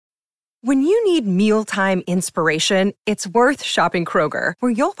When you need mealtime inspiration, it's worth shopping Kroger,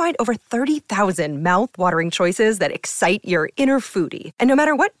 where you'll find over 30,000 mouth-watering choices that excite your inner foodie. And no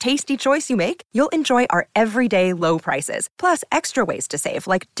matter what tasty choice you make, you'll enjoy our everyday low prices, plus extra ways to save,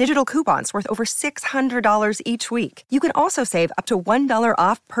 like digital coupons worth over $600 each week. You can also save up to $1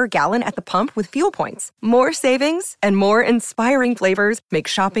 off per gallon at the pump with fuel points. More savings and more inspiring flavors make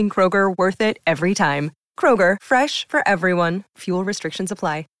shopping Kroger worth it every time. Kroger, fresh for everyone. Fuel restrictions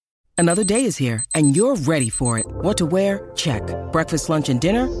apply. Another day is here, and you're ready for it. What to wear? Check. Breakfast, lunch, and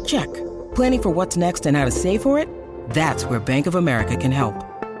dinner? Check. Planning for what's next and how to save for it? That's where Bank of America can help.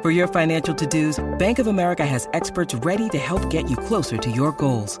 For your financial to-dos, Bank of America has experts ready to help get you closer to your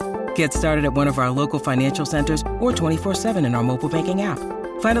goals. Get started at one of our local financial centers or 24/7 in our mobile banking app.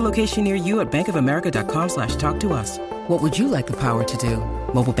 Find a location near you at bankofamerica.com/talktous. What would you like the power to do?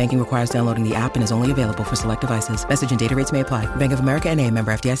 Mobile banking requires downloading the app and is only available for select devices. Message and data rates may apply. Bank of America N.A.,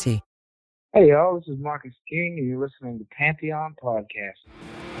 member FDIC. Hey, y'all, this is Marcus King, and you're listening to Pantheon Podcast.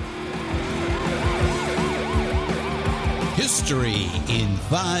 History in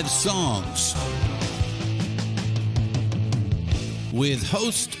 5 Songs with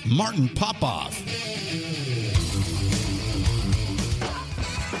host Martin Popoff.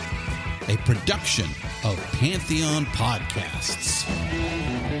 A production of Pantheon Podcasts.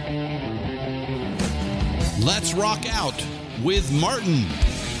 Let's rock out with Martin.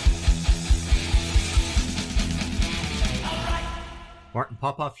 Martin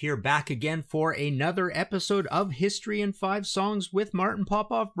Popoff here, back again for another episode of History in 5 Songs with Martin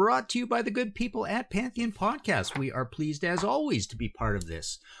Popoff, brought to you by the good people at Pantheon Podcast. We are pleased, as always, to be part of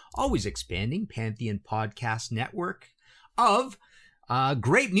this always expanding Pantheon Podcast network of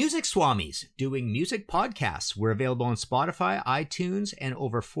great music swamis doing music podcasts. We're available on Spotify, iTunes, and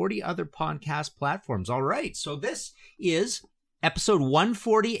over 40 other podcast platforms. All right, so this is episode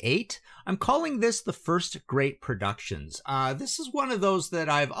 148. I'm calling this the First Great Productions. This is one of those that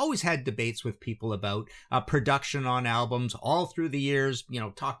I've always had debates with people about production on albums all through the years,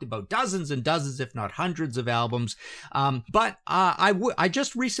 talked about dozens and dozens, if not hundreds of albums. But I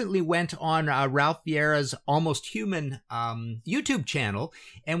just recently went on Ralph Vieira's Almost Human YouTube channel,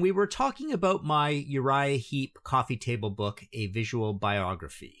 and we were talking about my Uriah Heep coffee table book, A Visual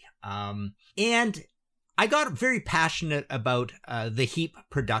Biography. And I got very passionate about the Heep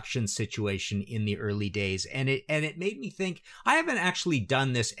production situation in the early days, and it made me think, I haven't actually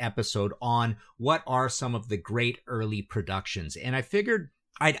done this episode on what are some of the great early productions, and I figured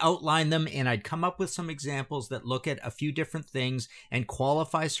I'd outline them and I'd come up with some examples that look at a few different things and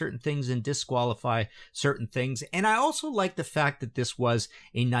qualify certain things and disqualify certain things. And I also like the fact that this was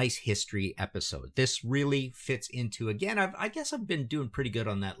a nice history episode. This really fits into, again, I guess I've been doing pretty good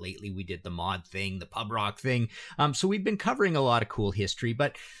on that lately. We did the mod thing, the pub rock thing. So we've been covering a lot of cool history.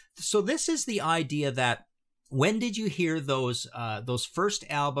 But so this is the idea that, when did you hear those first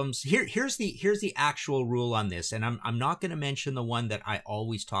albums? Here's the actual rule on this, and I'm not going to mention the one that I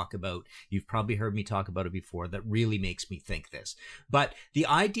always talk about. You've probably heard me talk about it before. That really makes me think this. But the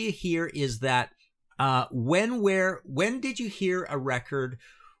idea here is that when did you hear a record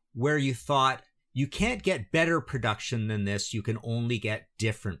where you thought, you can't get better production than this, you can only get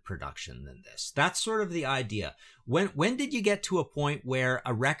different production than this? That's sort of the idea. When did you get to a point where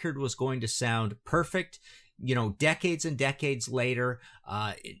a record was going to sound perfect? Decades and decades later,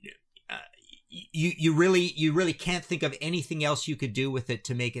 you really can't think of anything else you could do with it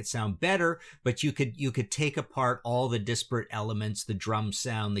to make it sound better, but you could take apart all the disparate elements, the drum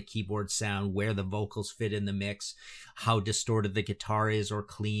sound, the keyboard sound, where the vocals fit in the mix, how distorted the guitar is or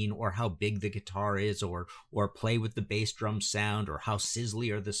clean, or how big the guitar is, or play with the bass drum sound, or how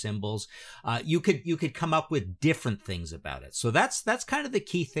sizzly are the cymbals. You could come up with different things about it. So that's kind of the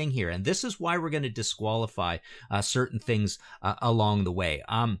key thing here, and this is why we're going to disqualify certain things along the way.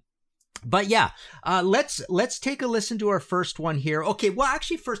 But yeah, let's take a listen to our first one here. Okay, well,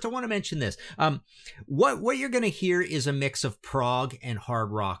 actually, first I want to mention this. What you're going to hear is a mix of prog and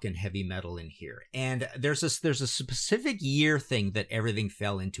hard rock and heavy metal in here, and there's a specific year thing that everything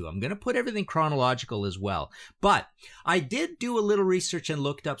fell into. I'm going to put everything chronological as well, but I did do a little research and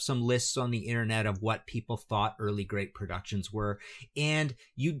looked up some lists on the internet of what people thought early great productions were, and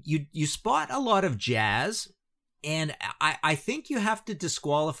you spot a lot of jazz. And I think you have to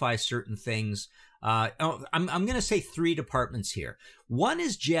disqualify certain things I'm going to say 3 departments here. One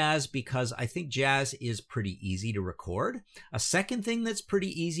is jazz, because I think jazz is pretty easy to record. A second thing that's pretty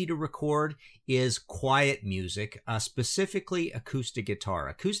easy to record is quiet music, specifically acoustic guitar.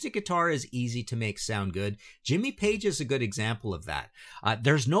 Acoustic guitar is easy to make sound good. Jimmy Page is a good example of that.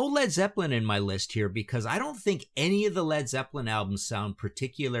 There's no Led Zeppelin in my list here because I don't think any of the Led Zeppelin albums sound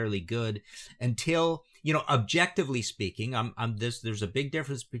particularly good until, objectively speaking, there's a big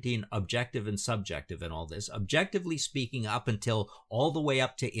difference between objective and subjective in all this. Objectively speaking, up until all the way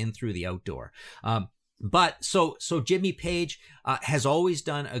up to In Through the Outdoor. But so Jimmy Page has always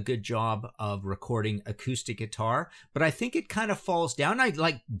done a good job of recording acoustic guitar, but I think it kind of falls down.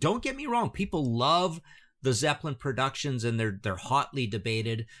 Don't get me wrong, people love the Zeppelin productions and they're hotly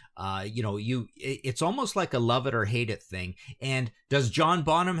debated. It's almost like a love it or hate it thing. And does John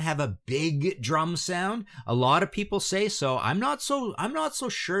Bonham have a big drum sound? A lot of people say so. I'm not so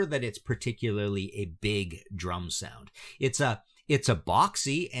sure that it's particularly a big drum sound. It's a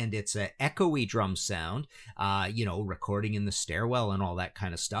boxy and it's a echoey drum sound, recording in the stairwell and all that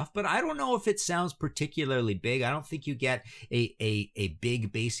kind of stuff. But I don't know if it sounds particularly big. I don't think you get a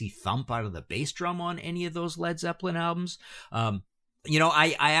big bassy thump out of the bass drum on any of those Led Zeppelin albums.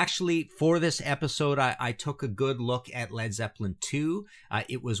 I actually, for this episode, I took a good look at Led Zeppelin 2.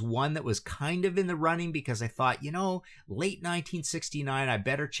 It was one that was kind of in the running because I thought, late 1969, I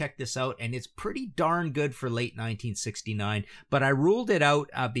better check this out. And it's pretty darn good for late 1969. But I ruled it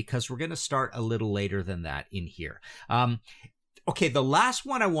out because we're going to start a little later than that in here. Okay, the last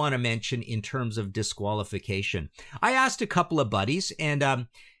one I want to mention in terms of disqualification. I asked a couple of buddies, and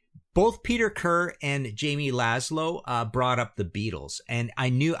both Peter Kerr and Jamie Laszlo brought up the Beatles, and I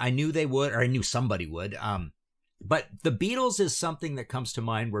knew they would, or I knew somebody would. But the Beatles is something that comes to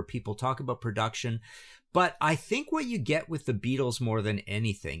mind where people talk about production. But I think what you get with the Beatles more than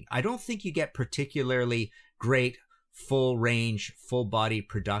anything, I don't think you get particularly great full range, full body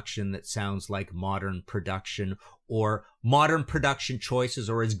production that sounds like modern production or modern production choices,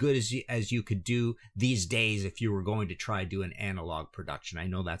 or as good as you could do these days if you were going to try do an analog production. I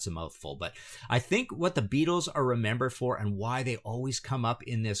know that's a mouthful, but I think what the Beatles are remembered for and why they always come up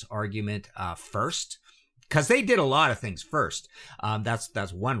in this argument first, because they did a lot of things first.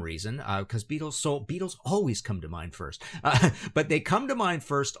 That's one reason, because Beatles always come to mind first. But they come to mind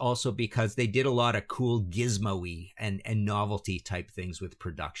first also because they did a lot of cool gizmo-y and novelty type things with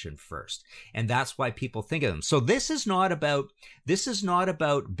production first. And that's why people think of them. So this is not about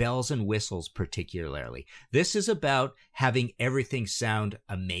bells and whistles particularly. This is about having everything sound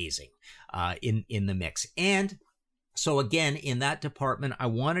amazing in the mix. And so again, in that department, I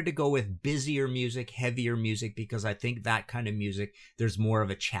wanted to go with busier music, heavier music, because I think that kind of music, there's more of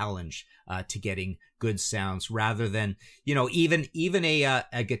a challenge to getting good sounds rather than, even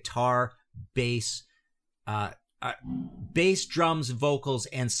a guitar, bass, drums, vocals,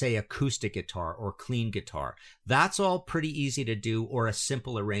 and say acoustic guitar or clean guitar. That's all pretty easy to do, or a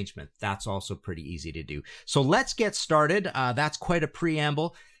simple arrangement. That's also pretty easy to do. So let's get started. That's quite a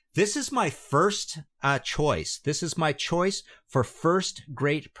preamble. This is my first choice. This is my choice for first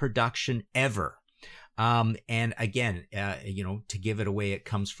great production ever. And again, to give it away, it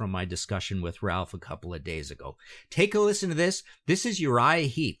comes from my discussion with Ralph a couple of days ago. Take a listen to this. This is Uriah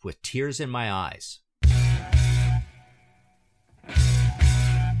Heep with Tears in My Eyes.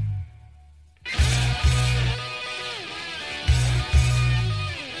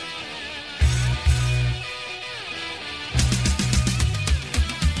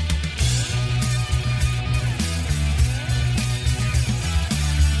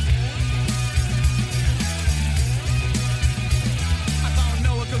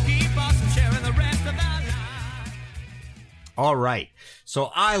 All right.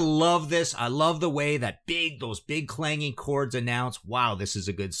 So I love this. I love the way that those big clanging chords announce, wow, this is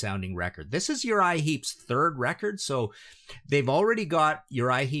a good sounding record. This is Uriah Heep's third record. So they've already got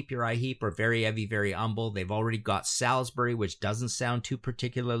Uriah Heep, or Very Heavy, Very Humble. They've already got Salisbury, which doesn't sound too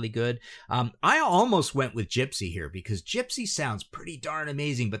particularly good. I almost went with Gypsy here because Gypsy sounds pretty darn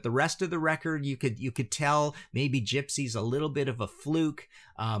amazing, but the rest of the record, you could tell maybe Gypsy's a little bit of a fluke.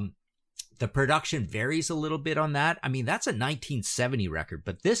 The production varies a little bit on that. I mean, that's a 1970 record,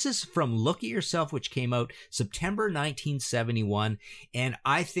 but this is from Look at Yourself, which came out September 1971. And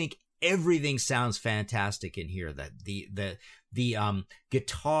I think everything sounds fantastic in here. The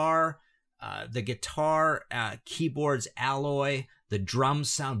guitar, keyboards alloy, The drums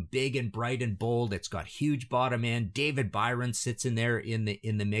sound big and bright and bold. It's got huge bottom end. David Byron sits in there in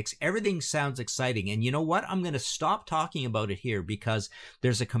the mix. Everything sounds exciting. And you know what? I'm going to stop talking about it here because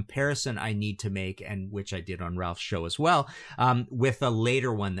there's a comparison I need to make, and which I did on Ralph's show as well, with a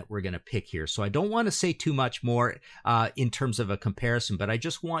later one that we're going to pick here. So I don't want to say too much more in terms of a comparison, but I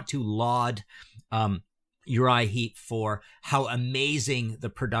just want to laud Uriah Heep for how amazing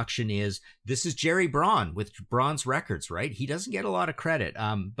the production is. This is Jerry Braun with Braun's Records, right? He doesn't get a lot of credit,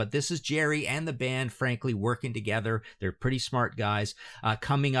 but this is Jerry and the band, frankly, working together. They're pretty smart guys,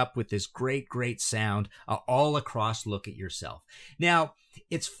 coming up with this great, great sound all across Look at Yourself. Now,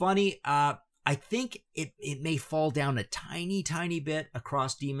 it's funny, I think it may fall down a tiny, tiny bit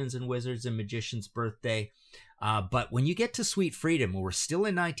across Demons and Wizards and Magician's Birthday. But when you get to Sweet Freedom, we're still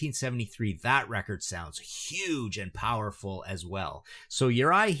in 1973, that record sounds huge and powerful as well. So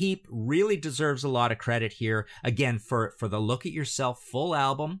Uriah Heep really deserves a lot of credit here, again, for the Look at Yourself full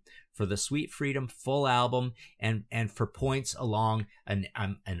album, for the Sweet Freedom full album, and for points along an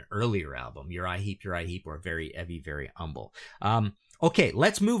earlier album. Uriah Heep were very heavy, very humble. Okay,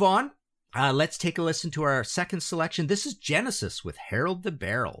 let's move on. Let's take a listen to our second selection. This is Genesis with Harold the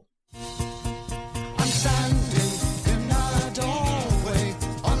Barrel. I'm standing in a doorway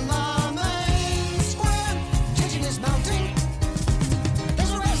on the main square. Tension is mounting.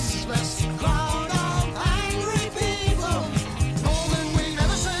 There's a restless crowd of angry people, more than we've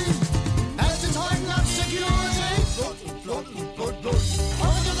ever seen. As the time not security, blood. Over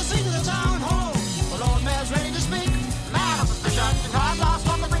to the scene of the town hall. The Lord Mayor's ready to speak. Man of suspicion, the crime lost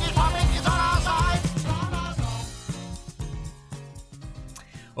from the British public is on our side.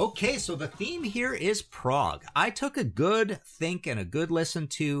 Okay, so the theme here is prog. I took a good think and a good listen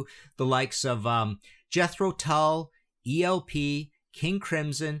to the likes of Jethro Tull, ELP, King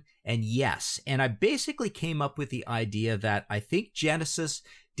Crimson, and Yes. And I basically came up with the idea that I think Genesis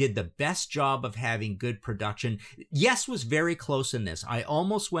did the best job of having good production. Yes was very close in this. I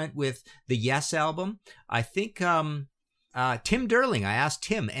almost went with the Yes album. I think Tim Derling, I asked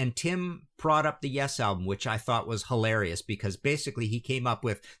Tim, and Tim brought up the Yes album, which I thought was hilarious because basically he came up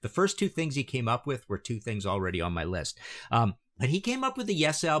with, the first two things he came up with were two things already on my list. But he came up with the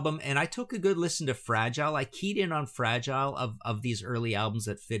Yes album, and I took a good listen to Fragile. I keyed in on Fragile of these early albums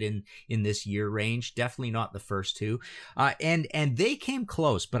that fit in this year range. Definitely not the first two. And they came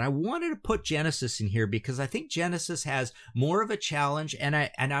close, but I wanted to put Genesis in here because I think Genesis has more of a challenge, and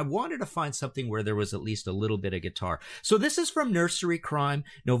I wanted to find something where there was at least a little bit of guitar. So this is from Nursery Crime,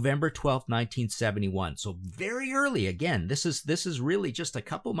 November 12th, 1971. So very early. Again, this is really just a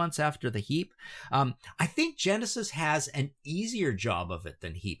couple months after the Heap. I think Genesis has an easier job of it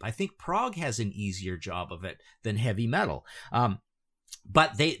than Heap. I think prog has an easier job of it than heavy metal.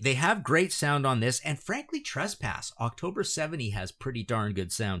 But they have great sound on this, and frankly, Trespass, October 70 has pretty darn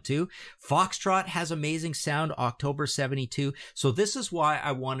good sound too. Foxtrot has amazing sound, October 72. So this is why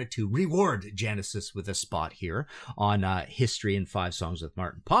I wanted to reward Genesis with a spot here on History in 5 Songs with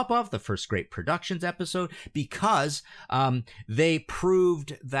Martin Popoff, the first Great Productions episode, because they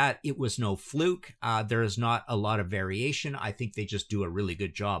proved that it was no fluke. There is not a lot of variation. I think they just do a really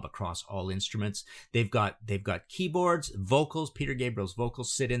good job across all instruments. They've got keyboards, vocals. Peter Gabriel's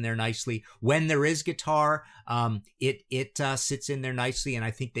vocals sit in there nicely. When there is guitar, it sits in there nicely, and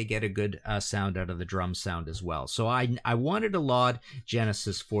I think they get a good sound out of the drum sound as well. So I wanted to laud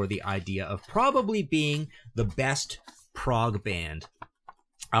Genesis for the idea of probably being the best prog band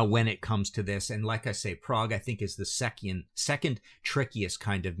when it comes to this. And like I say, prog I think is the second trickiest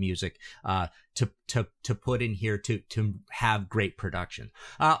kind of music to put in here to have great production.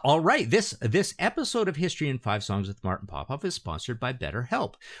 All right, this episode of History in 5 Songs with Martin Popoff is sponsored by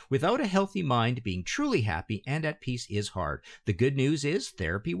BetterHelp. Without a healthy mind, being truly happy and at peace is hard. The good news is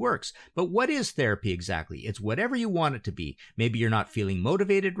therapy works. But what is therapy exactly? It's whatever you want it to be. Maybe you're not feeling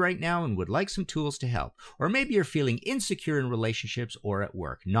motivated right now and would like some tools to help. Or maybe you're feeling insecure in relationships or at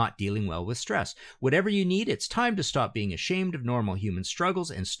work, not dealing well with stress. Whatever you need, it's time to stop being ashamed of normal human struggles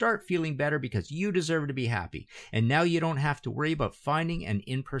and start feeling better because you deserve to be happy. And now you don't have to worry about finding an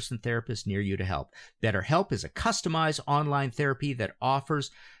in-person therapist near you to help. BetterHelp is a customized online therapy that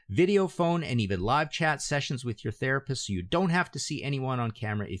offers video, phone, and even live chat sessions with your therapist, so you don't have to see anyone on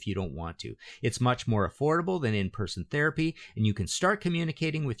camera if you don't want to. It's much more affordable than in-person therapy, and you can start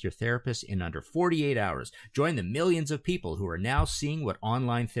communicating with your therapist in under 48 hours. Join the millions of people who are now seeing what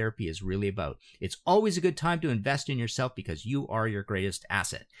online therapy is really about. It's always a good time to invest in yourself because you are your greatest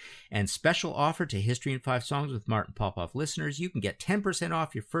asset. And special special offer to History in 5 Songs with Martin Popoff listeners. You can get 10%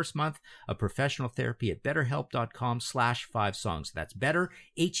 off your first month of professional therapy at betterhelp.com/5songs. That's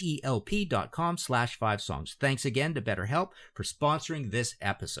betterhelp.com/5songs. Thanks again to BetterHelp for sponsoring this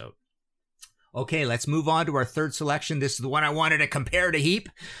episode. Okay, let's move on to our third selection. This is the one I wanted to compare to Heap.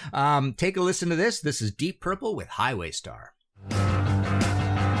 Take a listen to this. This is Deep Purple with Highway Star.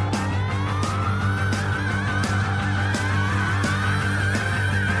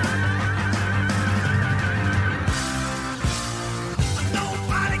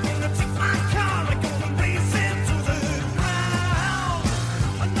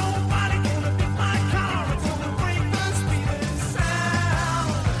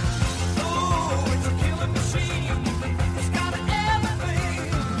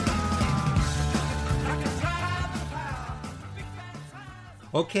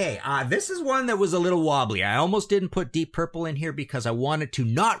 Okay, this is one that was a little wobbly. I almost didn't put Deep Purple in here because I wanted to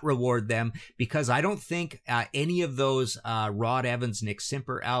not reward them, because I don't think any of those Rod Evans, Nick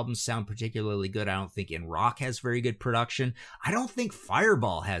Simper albums sound particularly good. I don't think In Rock has very good production. I don't think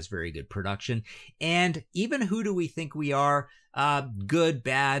Fireball has very good production. And even Who Do We Think We Are, good,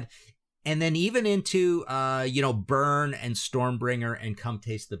 bad. And then even into, Burn and Stormbringer and Come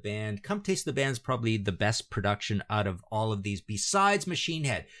Taste the Band. Come Taste the Band is probably the best production out of all of these besides Machine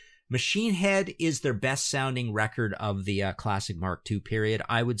Head. Machine Head is their best sounding record of the classic Mark II period,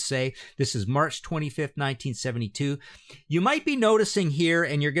 I would say. This is March 25th, 1972. You might be noticing here,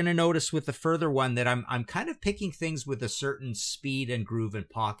 and you're going to notice with the further one, that I'm kind of picking things with a certain speed and groove and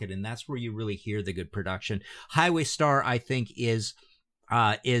pocket, and that's where you really hear the good production. Highway Star, I think, is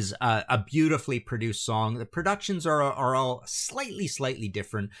a beautifully produced song. The productions are all slightly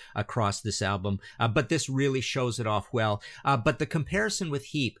different across this album, but this really shows it off well. But the comparison with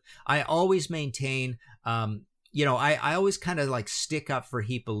Heap, I always maintain, I always kind of like stick up for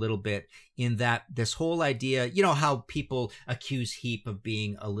Heap a little bit in that this whole idea, how people accuse Heap of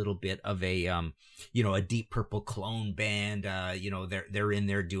being a little bit of a Deep Purple clone band. They're in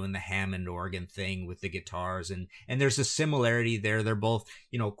there doing the Hammond organ thing with the guitars, and there's a similarity there. They're both,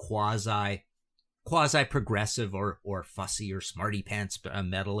 quasi-progressive or fussy or smarty pants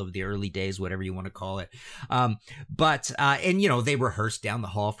metal of the early days, whatever you want to call it. But they rehearse down the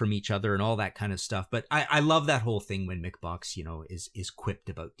hall from each other and all that kind of stuff. But I love that whole thing when Mick Box, is quipped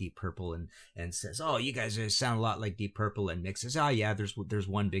about Deep Purple and says, "Oh, you guys sound a lot like Deep Purple." And Mick says, "Oh yeah, there's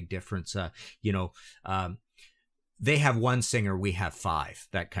one big difference. They have one singer, we have five,"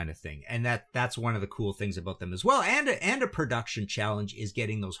 that kind of thing. And that's one of the cool things about them as well. And a production challenge is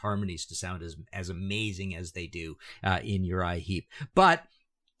getting those harmonies to sound as amazing as they do in Uriah Heep. But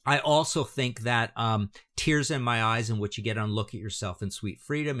I also think that Tears in My Eyes, and what you get on Look at Yourself and Sweet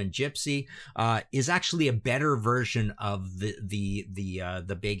Freedom and Gypsy, is actually a better version of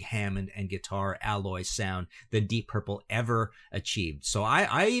the big Hammond and guitar alloy sound than Deep Purple ever achieved. So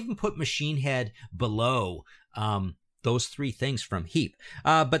I even put Machine Head below those three things from Heap.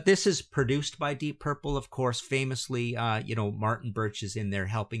 But this is produced by Deep Purple, of course, famously. Martin Birch is in there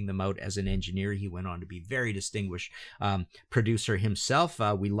helping them out as an engineer. He went on to be very distinguished producer himself.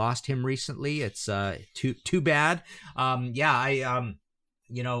 We lost him recently. It's too bad.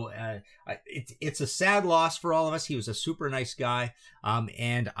 It's a sad loss for all of us. He was a super nice guy,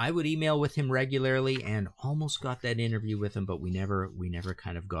 and I would email with him regularly, and almost got that interview with him, but we never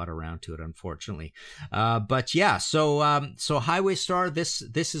kind of got around to it, unfortunately. But yeah, so Highway Star, this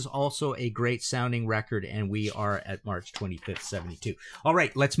is also a great sounding record, and we are at March 25th, 72. All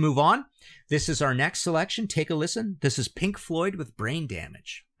right, let's move on. This is our next selection. Take a listen. This is Pink Floyd with Brain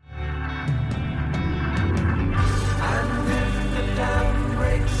Damage.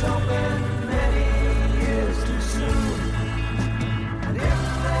 Breaks open many years too soon. And if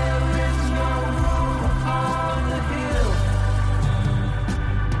there is no room upon the hill,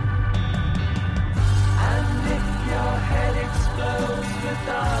 and if your head explodes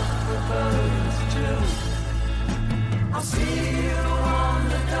without proposed to, I'll see you on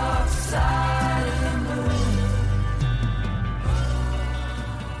the dark side of the moon.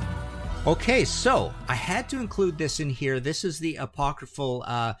 Okay, so I had to include this in here. This is the apocryphal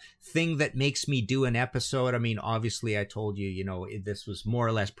thing that makes me do an episode. I mean, obviously, I told you, this was more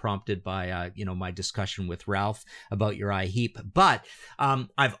or less prompted by, my discussion with Ralph about Uriah Heep. But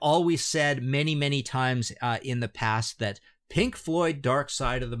I've always said many, many times in the past that Pink Floyd Dark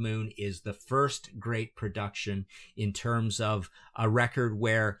Side of the Moon is the first great production in terms of a record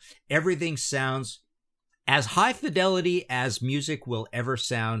where everything sounds as high fidelity as music will ever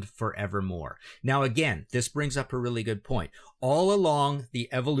sound forevermore. Now, again, this brings up a really good point. All along the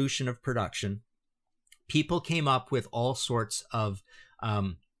evolution of production, people came up with all sorts of,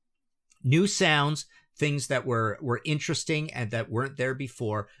 new sounds, things that were interesting and that weren't there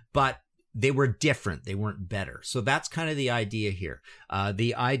before, but they were different. They weren't better. So that's kind of the idea here.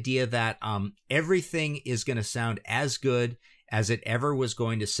 The idea that everything is going to sound as good as it ever was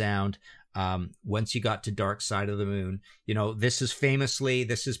going to sound once you got to Dark Side of the Moon. You know, this is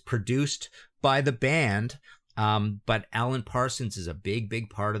produced by the band, but Alan Parsons is a big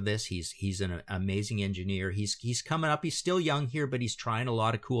part of this. He's an amazing engineer. He's coming up. He's still young here, but he's trying a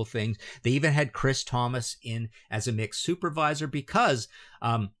lot of cool things. They even had Chris Thomas in as a mix supervisor because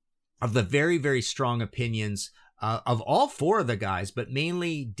of the very, very strong opinions of all four of the guys, but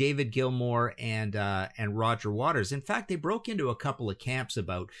mainly David Gilmour and Roger Waters. In fact, they broke into a couple of camps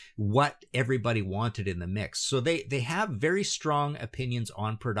about what everybody wanted in the mix. So they have very strong opinions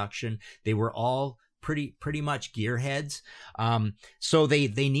on production. They were all pretty much gearheads. So they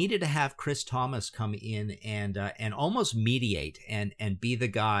needed to have Chris Thomas come in and almost mediate and be the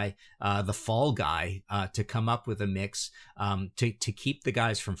guy, the fall guy, to come up with a mix, to keep the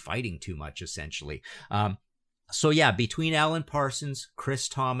guys from fighting too much, essentially. So yeah, between Alan Parsons, Chris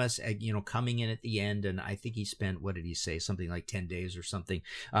Thomas, coming in at the end, and I think he spent, what did he say, something like 10 days or something,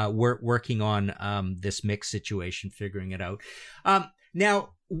 working on this mix situation, figuring it out. Now,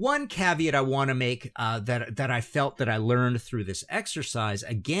 one caveat I want to make that I felt that I learned through this exercise,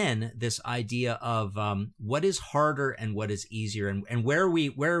 again, this idea of what is harder and what is easier, and where are we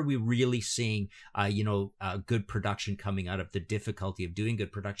really seeing good production coming out of the difficulty of doing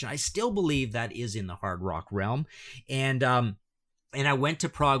good production. I still believe that is in the hard rock realm, and I went to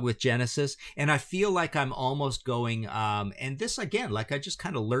Prague with Genesis, and I feel like I'm almost going, and this again, like I just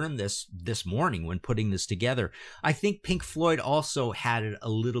kind of learned this morning when putting this together. I think Pink Floyd also had it a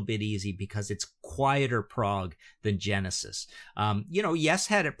little bit easy because it's quieter prog than Genesis. Yes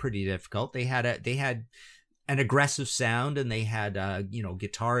had it pretty difficult. They had an aggressive sound, and they had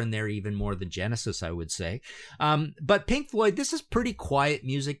guitar in there even more than Genesis, I would say. But Pink Floyd, this is pretty quiet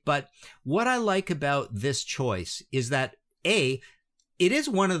music. But what I like about this choice is that it is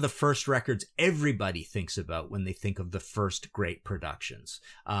one of the first records everybody thinks about when they think of the first great productions.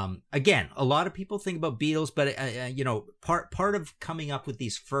 Again, a lot of people think about Beatles, but part of coming up with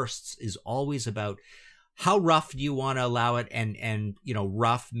these firsts is always about how rough do you want to allow it, and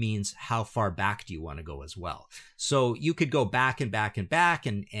rough means how far back do you want to go as well. So you could go back and back and back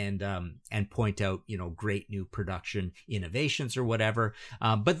and point out great new production innovations or whatever.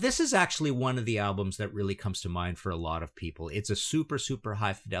 But this is actually one of the albums that really comes to mind for a lot of people. It's a super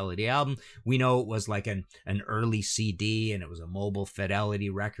high fidelity album. We know it was like an early CD, and it was a mobile fidelity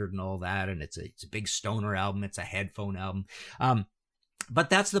record and all that, and it's a big stoner album. It's a headphone album. But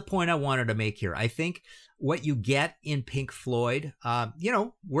that's the point I wanted to make here. I think what you get in Pink Floyd,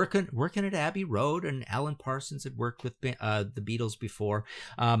 working at Abbey Road, and Alan Parsons had worked with the Beatles before.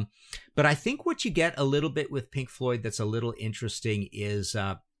 But I think what you get a little bit with Pink Floyd that's a little interesting is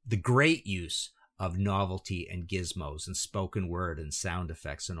the great use of novelty and gizmos and spoken word and sound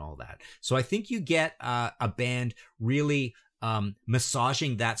effects and all that. So I think you get a band really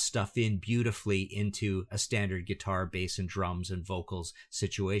massaging that stuff in beautifully into a standard guitar, bass, and drums and vocals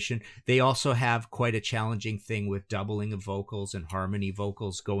situation. They also have quite a challenging thing with doubling of vocals and harmony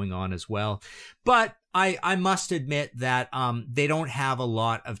vocals going on as well. But I must admit that they don't have a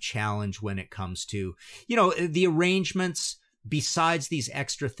lot of challenge when it comes to, the arrangements. Besides these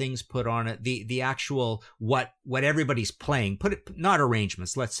extra things put on it, the actual what everybody's playing, not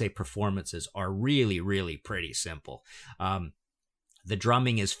arrangements, let's say performances, are really pretty simple. The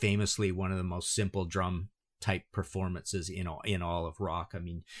drumming is famously one of the most simple drum type performances in all of rock. I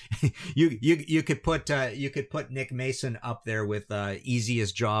mean, you could put Nick Mason up there with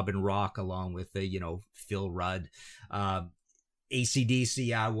Easiest Job in Rock, along with Phil Rudd.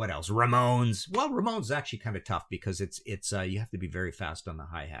 AC/DC, what else? Ramones. Well, Ramones is actually kind of tough because it's you have to be very fast on the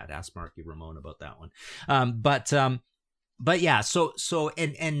hi-hat. Ask Marky Ramone about that one. But yeah, so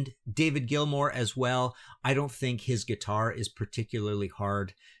and David Gilmour as well. I don't think his guitar is particularly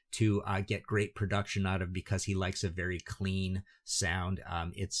hard to get great production out of because he likes a very clean sound.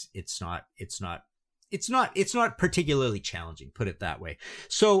 It's not particularly challenging, put it that way.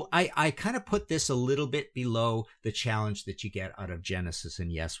 So I kind of put this a little bit below the challenge that you get out of Genesis,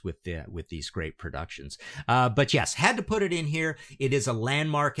 and yes, with these great productions. But yes, had to put it in here. It is a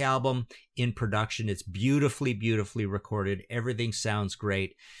landmark album in production. It's beautifully recorded. Everything sounds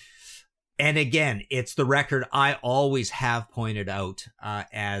great. And again, it's the record I always have pointed out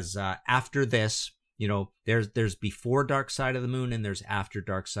as after this, there's before Dark Side of the Moon and there's after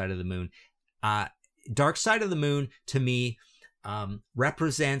Dark Side of the Moon. Dark Side of the Moon, to me,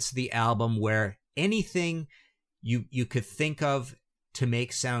 represents the album where anything you could think of to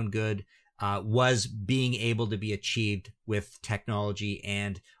make sound good was being able to be achieved with technology,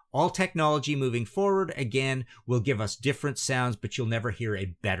 and all technology moving forward, again, will give us different sounds, but you'll never hear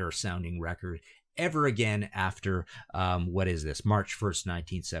a better sounding record ever again after, March 1st,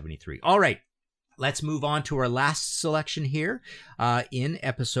 1973. All right. Let's move on to our last selection here in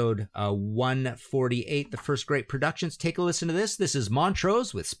episode 148, The First Great Productions. Take a listen to this. This is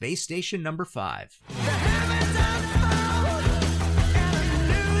Montrose with Space Station Number 5.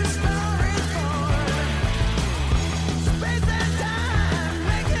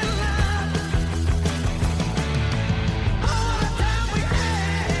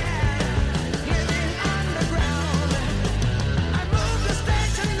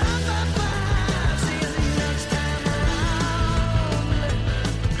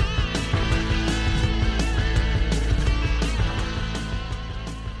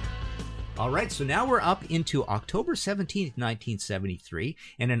 All right, so now we're up into October 17th, 1973,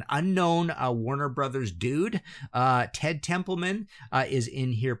 and an unknown Warner Brothers dude, Ted Templeman, is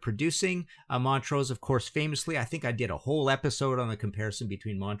in here producing. Montrose, of course, famously, I think I did a whole episode on the comparison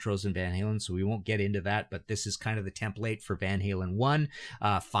between Montrose and Van Halen, so we won't get into that, but this is kind of the template for Van Halen 1,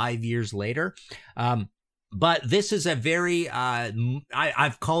 5 years later. But this is a very,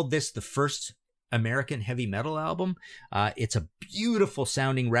 I've called this the first American heavy metal album. It's a beautiful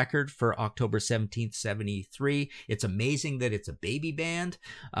sounding record for October 17th, 73. It's amazing that it's a baby band.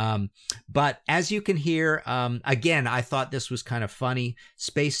 But as you can hear, again, I thought this was kind of funny.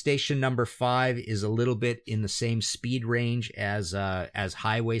 Space Station Number 5 is a little bit in the same speed range as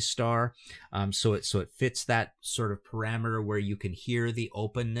Highway Star. So it fits that sort of parameter where you can hear the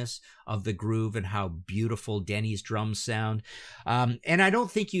openness of the groove and how beautiful Denny's drums sound. And I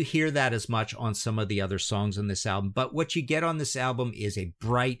don't think you hear that as much on some of the other songs on this album, but what you get on this album is a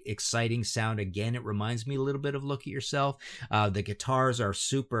bright, exciting sound. Again, it reminds me a little bit of Look at Yourself. The guitars are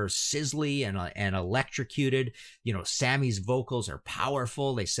super sizzly and electrocuted. You know, Sammy's vocals are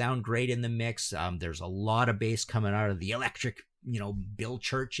powerful. They sound great in the mix. There's a lot of bass coming out of the electric, Bill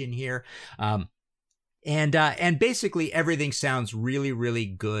Church in here. And basically everything sounds really, really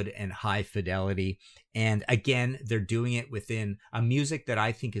good and high fidelity. And again, they're doing it within a music that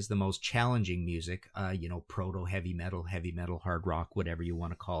I think is the most challenging music, proto heavy metal, hard rock, whatever you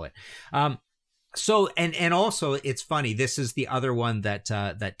want to call it. So, and also it's funny. This is the other one that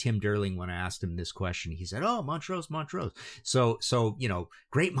Tim Derling, when I asked him this question, he said, "Oh, Montrose." So,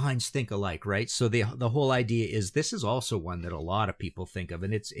 great minds think alike, right? So the whole idea is this is also one that a lot of people think of,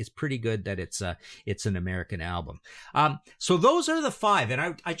 and it's pretty good that it's an American album. So those are the 5.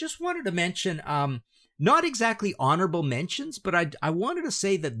 And I just wanted to mention, not exactly honorable mentions, but I wanted to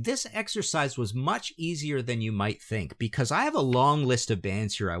say that this exercise was much easier than you might think, because I have a long list of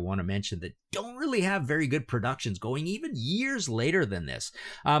bands here I want to mention that don't really have very good productions going even years later than this.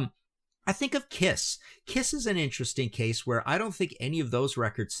 I think of Kiss. Kiss is an interesting case where I don't think any of those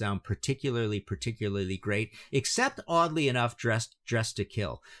records sound particularly great, except oddly enough, Dressed to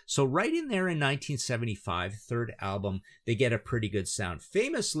Kill. So right in there in 1975, third album, they get a pretty good sound.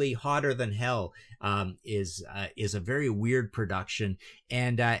 Famously, Hotter Than Hell is a very weird production,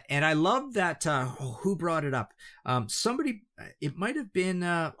 and I love that. Who brought it up? Somebody. It might have been.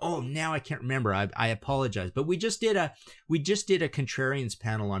 Now I can't remember. I apologize. But we just did a Contrarians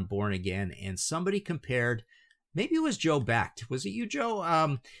panel on Born Again, and somebody compared. Maybe it was Joe Becht. Was it you,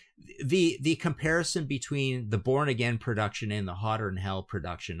 Joe? The comparison between the Born Again production and the Hotter Than Hell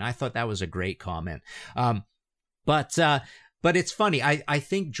production. I thought that was a great comment. But it's funny. I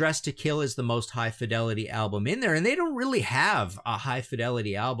think Dressed to Kill is the most high fidelity album in there, and they don't really have high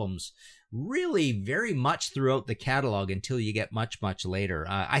fidelity albums really very much throughout the catalog until you get much later.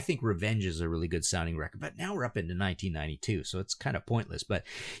 I think Revenge is a really good sounding record, but now we're up into 1992, so it's kind of pointless. But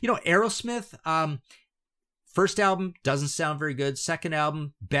Aerosmith, first album doesn't sound very good. Second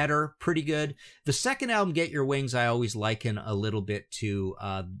album, better, pretty good. The second album, Get Your Wings, I always liken a little bit to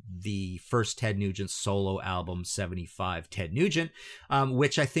the first Ted Nugent solo album, 75 Ted Nugent,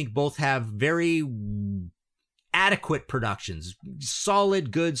 which I think both have very adequate productions,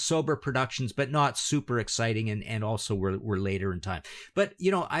 solid, good, sober productions, but not super exciting, and also we're later in time. But,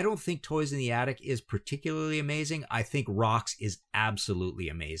 I don't think Toys in the Attic is particularly amazing. I think Rocks is absolutely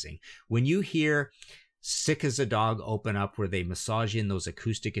amazing. When you hear Sick as a Dog open up, where they massage in those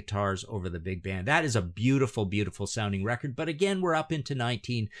acoustic guitars over the big band, that is a beautiful, beautiful sounding record. But again, we're up into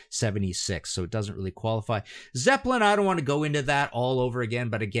 1976, so it doesn't really qualify. Zeppelin, I don't want to go into that all over again,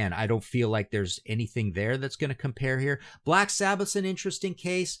 but again, I don't feel like there's anything there that's going to compare here. Black Sabbath's an interesting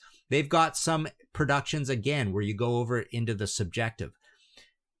case. They've got some productions, again, where you go over into the subjective.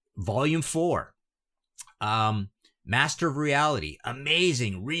 Volume 4. Master of Reality,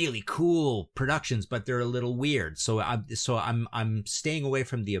 amazing, really cool productions, but they're a little weird. So I'm staying away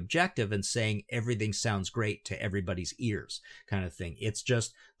from the objective and saying everything sounds great to everybody's ears, kind of thing. It's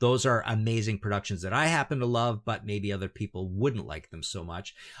just those are amazing productions that I happen to love, but maybe other people wouldn't like them so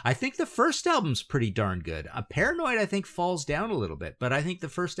much. I think the first album's pretty darn good. Paranoid, I think, falls down a little bit, but I think the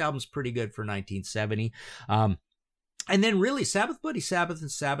first album's pretty good for 1970. And then really Sabbath Bloody Sabbath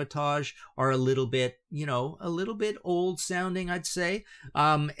and Sabotage are a little bit old sounding, I'd say.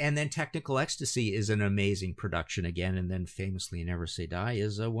 And then Technical Ecstasy is an amazing production again. And then famously Never Say Die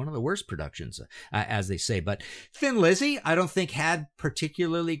is one of the worst productions, as they say. But Thin Lizzy, I don't think had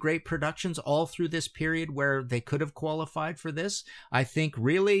particularly great productions all through this period where they could have qualified for this. I think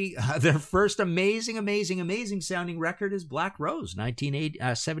really their first amazing sounding record is Black Rose,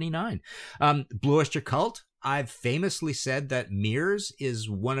 1979. Blue Oyster Cult, I've famously said that Mirrors is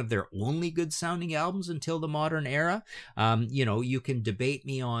one of their only good sounding albums until the modern era. You can debate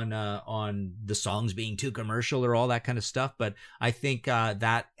me on the songs being too commercial or all that kind of stuff, but I think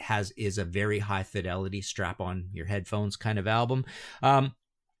that is a very high fidelity, strap on your headphones kind of album.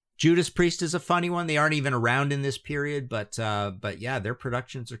 Judas Priest is a funny one. They aren't even around in this period, but yeah, their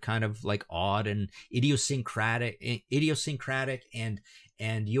productions are kind of like odd and idiosyncratic, and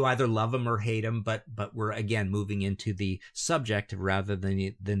you either love them or hate them, but we're again moving into the subjective rather than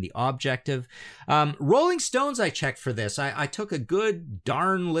the objective. Rolling Stones, I checked for this. I took a good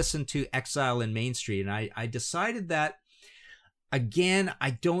darn listen to Exile in Main Street, and I decided that, again, I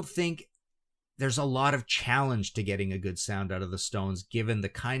don't think there's a lot of challenge to getting a good sound out of the Stones, given the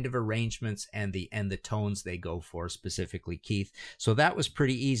kind of arrangements and the tones they go for, specifically Keith. So that was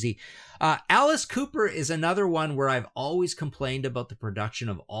pretty easy. Alice Cooper is another one where I've always complained about the production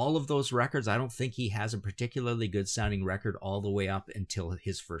of all of those records. I don't think he has a particularly good sounding record all the way up until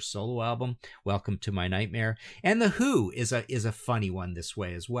his first solo album, Welcome to My Nightmare. And The Who is a funny one this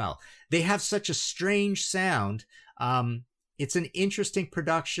way as well. They have such a strange sound. It's an interesting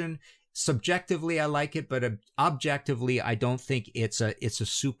production. Subjectively, I like it, but objectively, I don't think it's a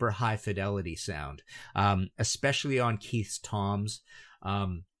super high fidelity sound, especially on Keith's toms.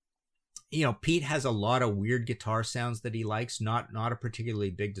 Pete has a lot of weird guitar sounds that he likes, not a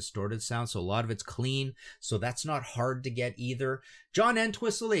particularly big distorted sound, so a lot of it's clean, so that's not hard to get either. John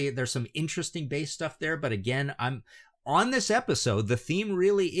Entwistle, there's some interesting bass stuff there, but again, on this episode, the theme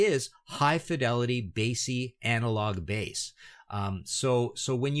really is high fidelity, bassy, analog bass. So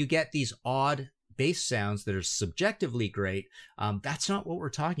when you get these odd bass sounds that are subjectively great, that's not what we're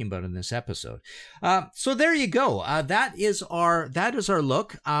talking about in this episode. So there you go. That is our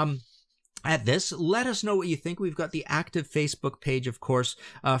look at this. Let us know what you think. We've got the active Facebook page, of course,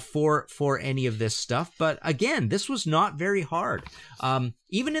 for any of this stuff. But again, this was not very hard.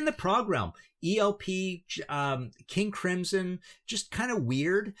 Even in the prog realm, ELP, King Crimson, just kind of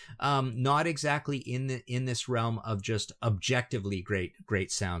weird. Not exactly in this realm of just objectively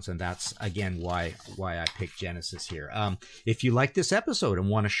great sounds, and that's again why I picked Genesis here. If you like this episode and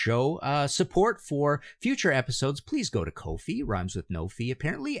want to show support for future episodes, please go to Ko-fi, rhymes with no fee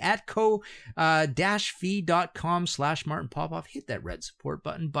apparently, at ko-fi.com/Martin Popoff. Hit that red support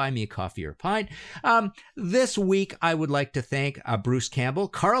button, buy me a coffee or a pint. This week I would like to thank Bruce Campbell,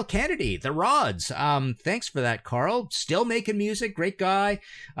 Carl Kennedy, the Rods. Thanks for that, Carl. Still making music, great guy.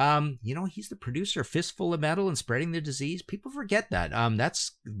 He's the producer of Fistful of Metal and Spreading the Disease. People forget that.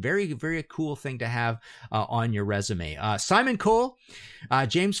 That's very, very cool thing to have on your resume. Simon Cole,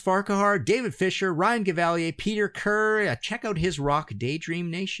 James Farquhar, David Fisher, Ryan Gavalier, Peter Kerr. Check out his Rock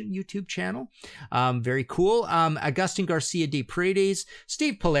Daydream Nation YouTube channel. Very cool. Augustine Garcia de Paredes,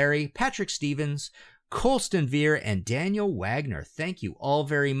 Steve Polari, Patrick Stevens, Colston Veer, and Daniel Wagner. Thank you all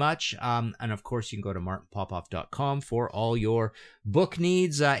very much. And of course, you can go to martinpopoff.com for all your book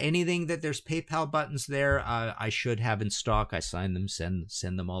needs. Anything that there's PayPal buttons there, I should have in stock. I sign them,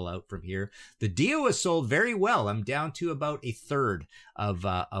 send them all out from here. The Dio is sold very well. I'm down to about a third of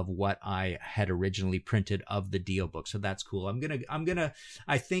what I had originally printed of the Dio book. So that's cool. I'm going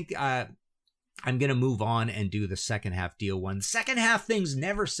to move on and do the second half Dio one. The second half things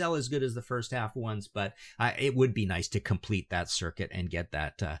never sell as good as the first half ones, but it would be nice to complete that circuit and get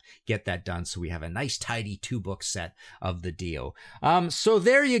that done. So we have a nice tidy 2-book set of the Dio. So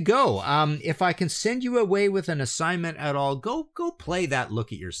there you go. If I can send you away with an assignment at all, go play that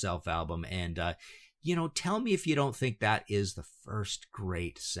Look at Yourself album and, tell me if you don't think that is the first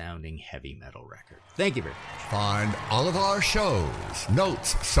great sounding heavy metal record. Thank you very much. Find all of our shows,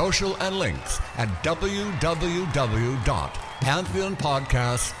 notes, social, and links at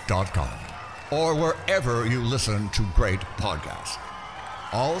www.pantheonpodcast.com or wherever you listen to great podcasts.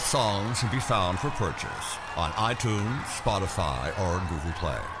 All songs can be found for purchase on iTunes, Spotify, or Google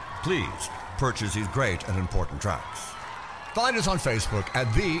Play. Please purchase these great and important tracks. Find us on Facebook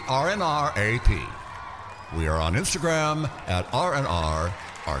at the RNRAP. We are on Instagram at RNR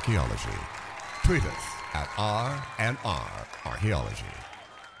Archaeology. Tweet us at RNR Archaeology.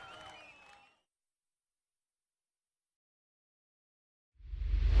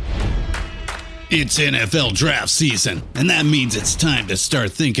 It's NFL draft season, and that means it's time to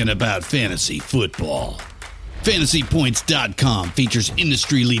start thinking about fantasy football. FantasyPoints.com features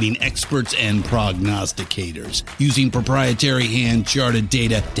industry-leading experts and prognosticators using proprietary hand-charted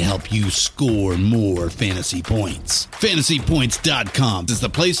data to help you score more fantasy points. FantasyPoints.com is the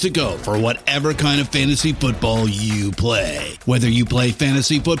place to go for whatever kind of fantasy football you play. Whether you play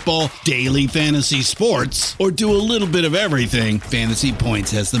fantasy football, daily fantasy sports, or do a little bit of everything, Fantasy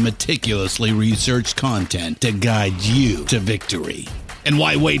Points has the meticulously researched content to guide you to victory. And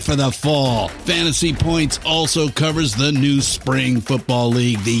why wait for the fall? Fantasy Points also covers the new spring football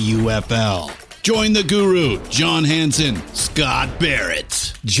league, the UFL. Join the guru, John Hansen, Scott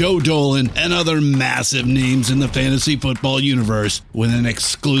Barrett, Joe Dolan, and other massive names in the fantasy football universe with an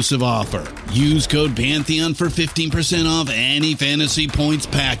exclusive offer. Use code Pantheon for 15% off any Fantasy Points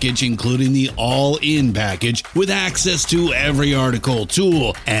package, including the all-in package, with access to every article,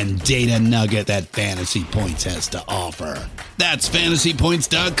 tool, and data nugget that Fantasy Points has to offer. That's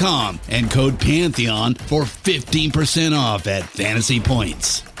FantasyPoints.com and code Pantheon for 15% off at Fantasy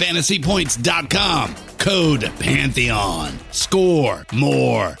Points. FantasyPoints.com, code Pantheon. Score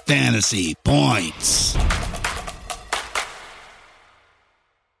more fantasy points.